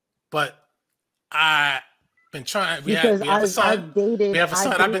Black. But I've been trying. We have a son. We have a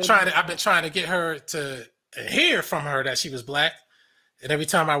son. I've been trying to get her to hear from her that she was Black, and every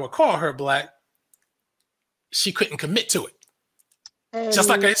time I would call her Black, she couldn't commit to it. And just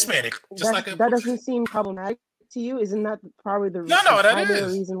like a Hispanic. That doesn't seem problematic to you. Isn't that probably the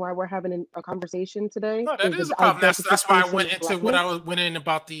reason why we're having a conversation today? No, that is a problem. That's why I went into what I went in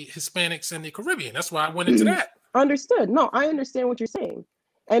about the Hispanics and the Caribbean. That's why I went into that. Understood. No, I understand what you're saying.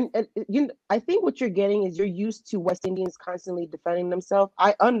 And I think what you're getting is you're used to West Indians constantly defending themselves.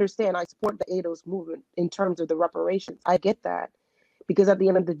 I understand. I support the ADOS movement in terms of the reparations. I get that. Because at the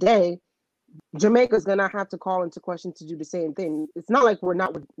end of the day, Jamaica's going to have to call into question to do the same thing. It's not like we're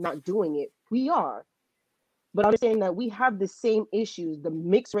not doing it. We are. But understand that we have the same issues. The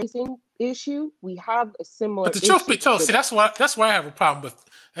mixed racing issue, we have a similar But the truth be told, see, that's why I have a problem with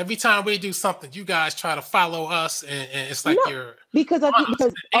every time we do something, you guys try to follow us, and it's like you're because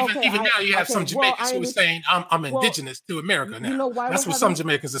even now you have some Jamaicans who are saying I'm indigenous to America now. You know why that's what some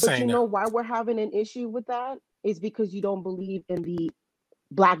Jamaicans are saying. You know why we're having an issue with that? Is because you don't believe in the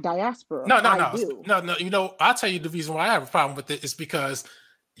Black diaspora. No. You know, I'll tell you the reason why I have a problem with it is because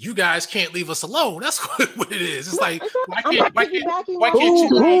you guys can't leave us alone. That's what it is. It's like why can't you?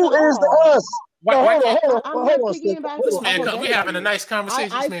 Who is the us? Man, we having a nice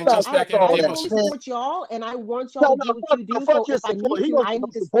conversation, man. Just back in the support y'all, and I want y'all to do what you do. So if I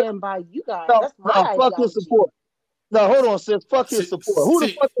need to stand by you guys. That's my fuck your support. No, hold on, sis. Fuck his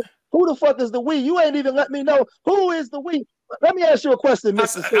support. Who the fuck is the we? You ain't even let me know who is the we. Let me ask you a question,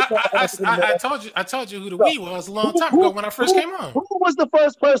 Mr. I told you who the we was a long time ago when I first came on. Who was the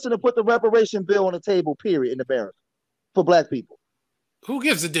first person to put the reparation bill on the table, period, in America for Black people? Who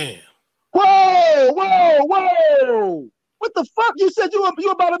gives a damn? Whoa! What the fuck? You said you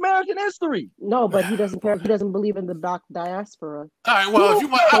about American history. No, but he doesn't care. He doesn't believe in the Black diaspora. All right. Well, if you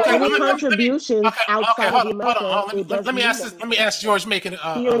want, contributions outside of America. Let me ask George Macon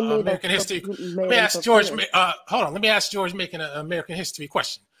American history. Let me ask George. Hold on. Let me ask George Macon an American history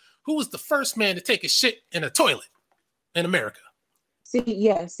question. Who was the first man to take a shit in a toilet in America?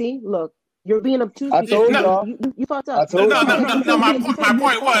 See, look. You're being obtuse. I told y'all. You fucked up. No. My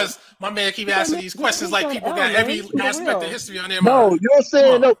point was, my man keep asking these questions like people got every aspect of history on their mind. No, you're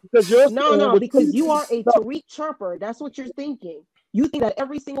saying no because because you are a Tariq chirper. That's what you're thinking. You think that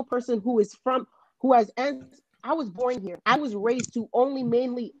every single person who has I was born here. I was raised to only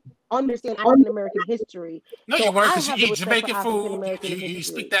mainly understand African American history. No, you weren't, because you eat Jamaican food. You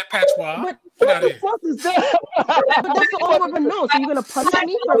speak that patois. What the fuck is that? But that's all we're gonna know. So you're gonna punish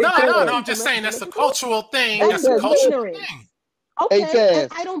me for No. I'm just saying that's a cultural thing. That's a cultural thing. Okay,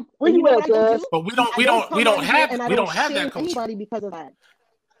 I don't. Where you at, guys? But we don't have that culture. Anybody because of that.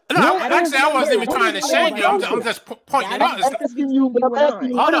 No, actually, I wasn't even trying to shame you. I'm just pointing it out.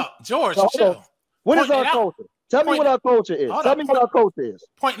 Hold up, George. Chill. What is our culture? Tell me what our culture is. Tell me what our culture is.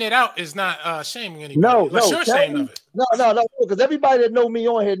 Pointing it out is not shaming anybody. No, you're ashamed of it. No, because everybody that know me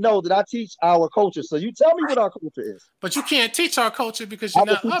on here know that I teach our culture. So you tell me what our culture is. But you can't teach our culture because you're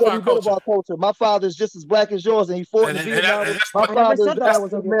not of our culture. My father is just as Black as yours, and he fought in Vietnam. I never said that I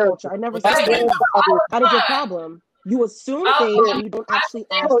was of your culture. I never said that. That is your problem. You assume things and you don't actually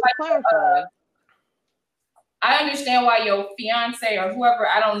ask to clarify. I understand why your fiance or whoever,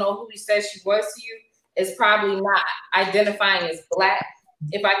 I don't know who he says she was to you, is probably not identifying as Black.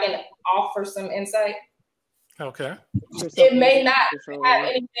 If I can offer some insight. Okay. It may not have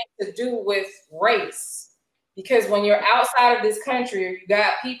anything to do with race, because when you're outside of this country, or you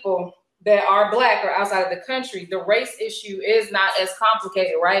got people that are Black or outside of the country, the race issue is not as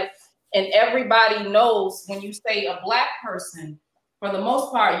complicated, right? And everybody knows when you say a Black person, for the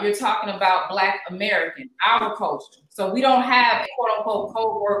most part, you're talking about Black American, our culture. So we don't have a quote unquote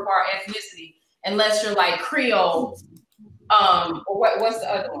code word for our ethnicity unless you're like Creole. Or what's the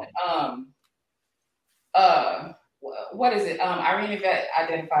other one? What is it? Irene Yvette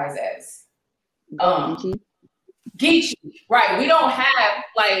identifies as Geechee. Right. We don't have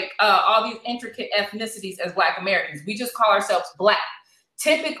like all these intricate ethnicities as Black Americans. We just call ourselves Black.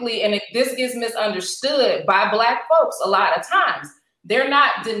 Typically, and this gets misunderstood by Black folks a lot of times. They're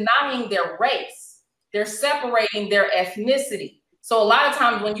not denying their race. They're separating their ethnicity. So a lot of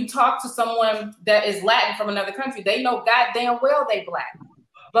times when you talk to someone that is Latin from another country, they know goddamn well they Black.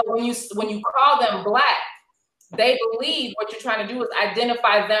 But when you call them Black, they believe what you're trying to do is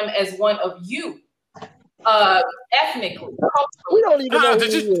identify them as one of you, ethnically, culturally. We don't even know.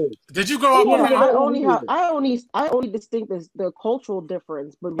 Did you grow up? I only distinguish the cultural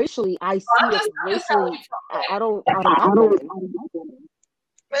difference, but racially, I see it racially. I don't.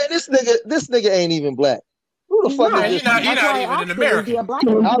 Man, this nigga ain't even Black. Who the fuck is this? He's not even an American.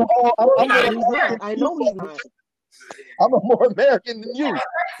 I know he's not. I'm more American than you.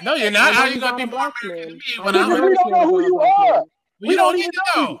 No, you're not. How are you gonna be more American than me? We don't know who you are. We don't need to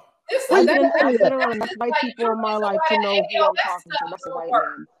know. I've been around enough white people in my life to know who I'm talking to. That's a white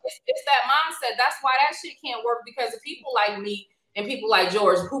man. It's that mindset. That's why that shit can't work, because of people like me and people like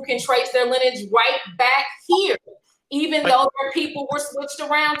George who can trace their lineage right back here, even though their people were switched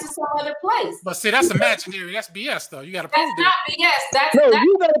around to some other place. But see, that's imaginary. That's BS, though. You got to prove it. That's not BS. That's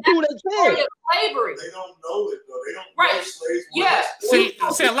you got to prove that shit. Slavery. They don't know it though. They don't know slaves. Yeah. See,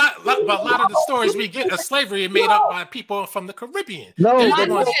 a lot of the stories we get of slavery are made up by people from the Caribbean. No, you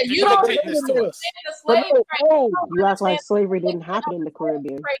don't understand the slave trade. You act like slavery didn't happen in the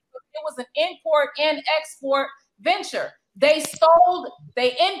Caribbean. It was an import and export venture. They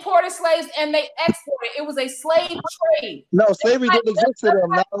imported slaves and they exported. It was a slave trade. No, slavery didn't exist to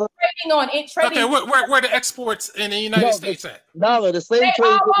them. Trading on it. Okay, where the exports in the United States at? No, the slave trade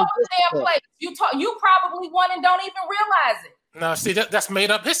all over the damn place. You probably won and don't even realize it. No, see, that's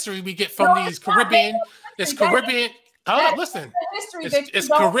made up history we get from these Caribbean. It's Caribbean. Oh, listen. It's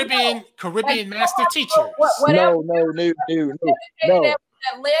Caribbean master teacher. No.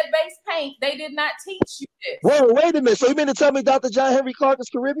 That lead-based paint, they did not teach you this. Whoa, wait a minute. So you mean to tell me Dr. John Henry Clark is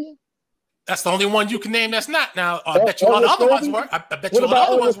Caribbean? That's the only one you can name that's not. Now, I bet you all the other ones were.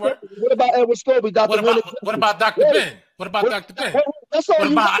 What about Edward Scobie, Dr. What about Dr. Ben? What about Dr. Ben?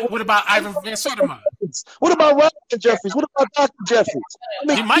 What about Ivan Van Sertima? What about Robert Jeffries? What about Dr. Jeffries?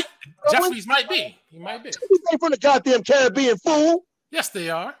 Jeffries might be. He might be. They from the goddamn Caribbean, fool. Yes,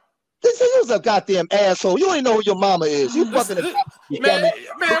 they are. This is a goddamn asshole. You don't even know who your mama is. You fucking man,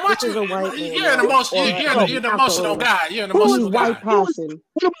 watch you. You're an emotional guy. You're an emotional guy.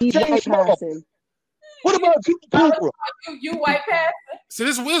 He's white passing. What about you white passing? So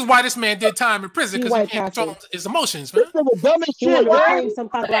this is why this man did time in prison, because he can't control his emotions, man. This is dumb as shit. He claim some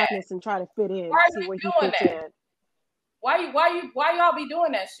kind of blackness and try to fit in. See where he fits in. Why y'all be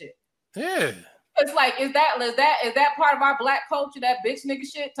doing that shit? Yeah. It's like, is that part of our Black culture, that bitch nigga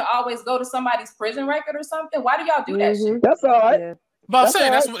shit, to always go to somebody's prison record or something? Why do y'all do that shit? That's all right. Yeah. But I'm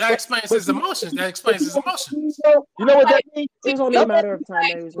saying that explains his emotions. That explains his emotions. You know what that means? It was only a matter of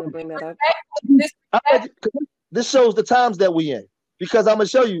time they was going to bring that up. This shows the times that we in. Because I'm gonna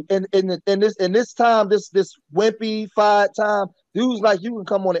show you in this time, this wimpy-fied time, dudes like you can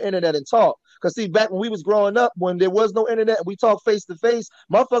come on the internet and talk. Cause see, back when we was growing up, when there was no internet and we talk face to face,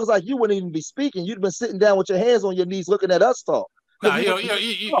 motherfuckers like you wouldn't even be speaking. You'd been sitting down with your hands on your knees looking at us talk. Nah, I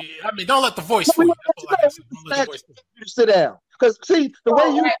mean, don't let the voice fool you. You sit down. Cause see, the way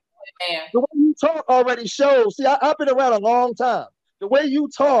you talk already shows. See, I've been around a long time. The way you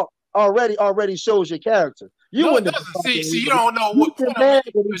talk already shows your character. You you don't know what you're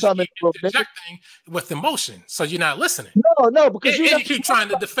interjecting with emotion, so you're not listening. No, because you keep trying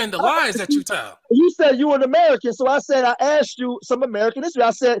to defend the lies that you tell. You said you were an American, so I asked you some American history.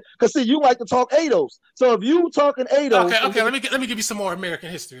 I said, because see, you like to talk ADOS. So if you talking ADOS, okay, let me give you some more American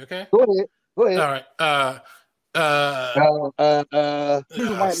history. Okay, go ahead. All right.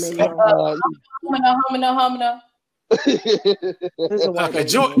 Humana. Okay,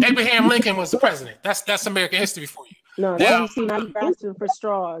 Abraham Lincoln was the president. That's American history for you. No, now you grasping for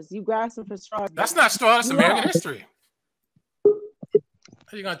straws. You grasping for straws. That's not straws. That's American history.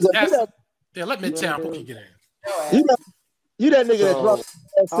 How you gonna ask? Yeah, let Midtown Pookie get in. You that nigga that dropped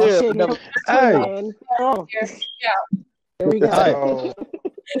that. Hey, there we go.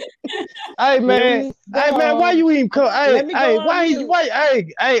 Hey man, why you even come? Hey,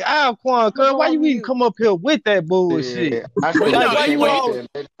 Alquan, cuz why you even come up here with that bullshit? Yeah, I say, like, why you all,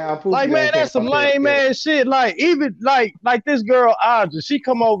 like, man, that's some lame man shit. Like, even like this girl Audra, she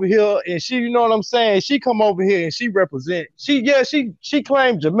come over here and she, you know what I'm saying? She come over here and she represent. She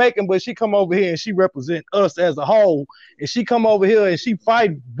claimed Jamaican, but she come over here and she represent us as a whole. And she come over here and she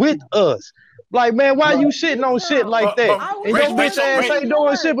fight with us. Like, man, why you shitting on shit like that? And your bitch ass ain't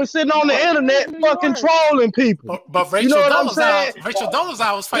doing shit but sitting on the internet fucking trolling people. But Rachel, you know what I'm saying? Rachel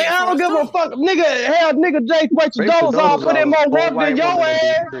Dolezal was fighting. Man, I don't give a fuck. Nigga, Rachel Dolezal put in more work than your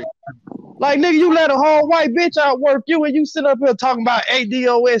ass. Like, nigga, you let a whole white bitch outwork you and you sit up here talking about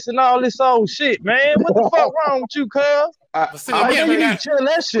ADOS and all this old shit, man. What the fuck wrong with you, cuz? Again, we need to chill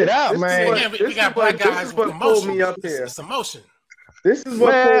that shit out, man. Again, we got black guys with emotion. It's emotion. This is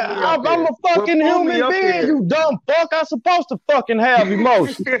what man, I'm a fucking human being, you dumb fuck. I'm supposed to fucking have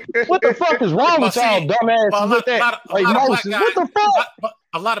emotions. What the fuck is wrong with y'all dumbasses with that emotions? What the fuck?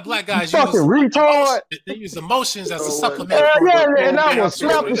 A lot of black guys fucking retard. They use emotions as a supplement. And I will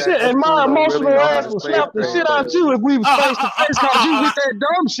slap the shit, and my emotional ass will slap the shit out you if we was face to face because you with that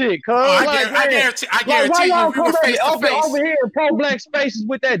dumb shit, cuz. I guarantee you, if we were face to face over here in pro-black spaces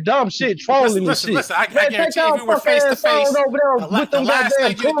with that dumb shit, trolling and shit. Listen, I guarantee if we were face to face, the last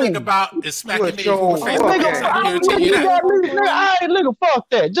thing you think about is smacking me if we were face to face. I guarantee you that. Nigga, fuck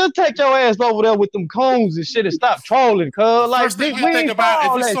that. Just take your ass over there with them cones and shit and stop trolling, cuz. Like, first thing you think about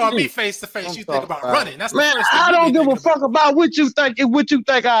if you saw me face to face, you think about running. That's the first thing. I don't give a fuck about what you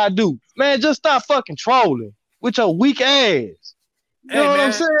think I do. Man, just stop fucking trolling with your weak ass. You know what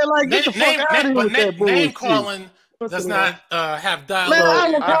I'm saying? Like, get the fuck out of here with that bullshit. Name calling does not have dialogue. Man,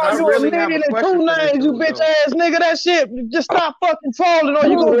 I will call you a million and two names, you bitch ass nigga. That shit, just stop fucking trolling or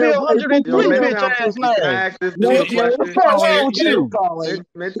you gonna be 103 bitch ass names.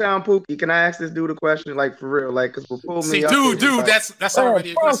 Midtown Pookie, can I ask this dude a question? Like, for real, like, cause before me, dude, that's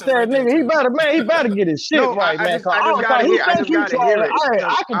already aggressive. That nigga, he better get his shit right, man. I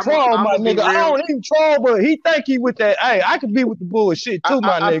can troll my nigga. I don't even troll, but he think he with that. Hey, I could be with the bullshit too,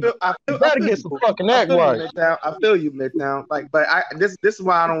 my nigga. You better get some fucking act right. I feel you, Midtown. Like, but this is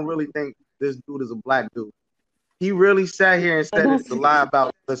why I don't really think this dude is a black dude. He really sat here and said it's a lie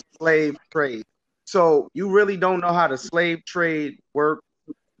about the slave trade. So you really don't know how the slave trade worked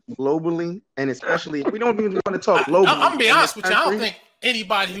globally, and especially we don't even want to talk globally. I'm gonna be honest with you. I don't think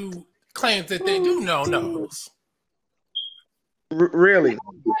anybody who claims that they do know knows. Really?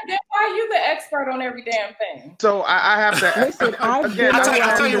 Then why are you the expert on every damn thing? So I have to listen. I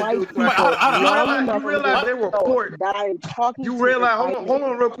tell you, you realize there were ports. You realize, hold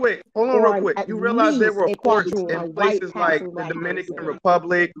on, real quick. You realize there were ports in places like the Dominican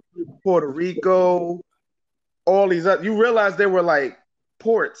Republic, Puerto Rico, all these other. You realize there were like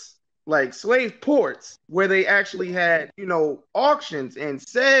ports, like slave ports, where they actually had, auctions and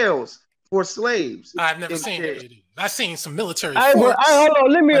sales for slaves. I've never seen it. I've seen some military. Hold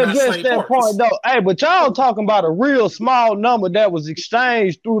on, let me address that point though. Hey, but y'all talking about a real small number that was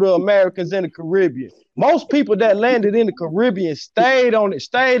exchanged through the Americans in the Caribbean. Most people that landed in the Caribbean stayed in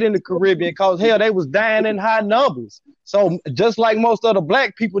the Caribbean because hell, they was dying in high numbers. So just like most of the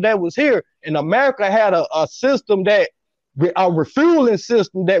black people that was here, in America had a system a refueling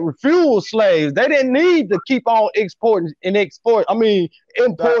system that refueled slaves. They didn't need to keep on importing and exporting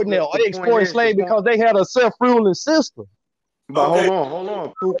slaves because they had a self-ruling system. But hold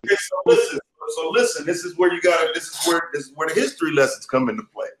on. Okay, so listen, this is where the history lessons come into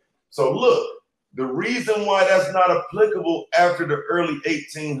play. So look, the reason why that's not applicable after the early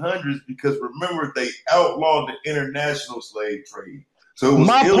 1800s, because remember, they outlawed the international slave trade. So it was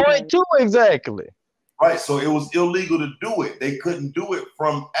my point too, exactly. Right, so it was illegal to do it. They couldn't do it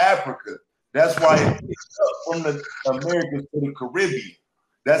from Africa. That's why it picked up from the Americas to the Caribbean.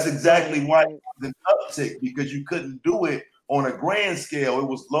 That's exactly why it was an uptick, because you couldn't do it on a grand scale. It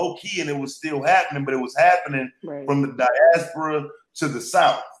was low key and it was still happening, but it was happening from the diaspora to the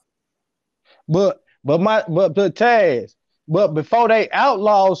South. But Taz, but before they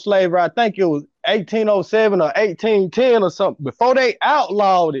outlawed slavery, I think it was 1807 or 1810 or something. Before they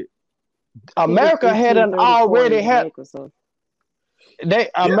outlawed it, America hadn't already had.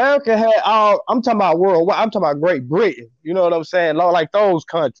 America had all. I'm talking about worldwide. I'm talking about Great Britain. You know what I'm saying? Like those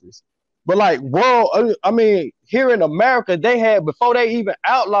countries. But like here in America, they had, before they even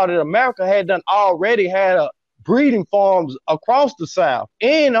outlawed it, America had already had breeding farms across the South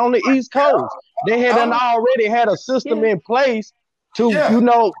and on the East Coast. They had already had a system in place to,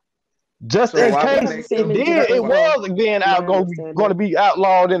 just in case it was again going to be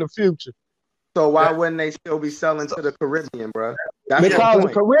outlawed in the future. So why wouldn't they still be selling to the Caribbean, bro? Because the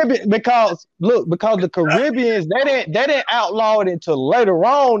Caribbean, because the Caribbeans, they didn't outlaw it until later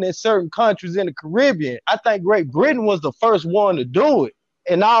on in certain countries in the Caribbean. I think Great Britain was the first one to do it,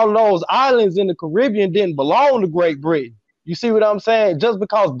 and all those islands in the Caribbean didn't belong to Great Britain. You see what I'm saying? Just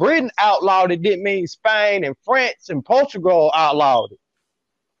because Britain outlawed it didn't mean Spain and France and Portugal outlawed it.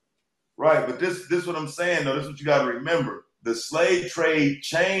 Right, but this is what I'm saying, though. This is what you got to remember. The slave trade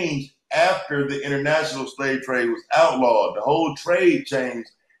changed after the international slave trade was outlawed. The whole trade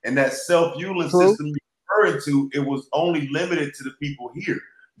changed, and that self-fueling system you're referring to, it was only limited to the people here.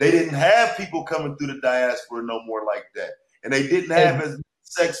 They didn't have people coming through the diaspora no more like that. And they didn't have as many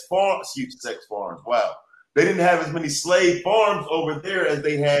sex farms. Wow. They didn't have as many slave farms over there as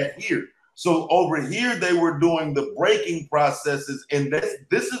they had here. So over here, they were doing the breaking processes, and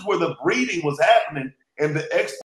this is where the breeding was happening, and the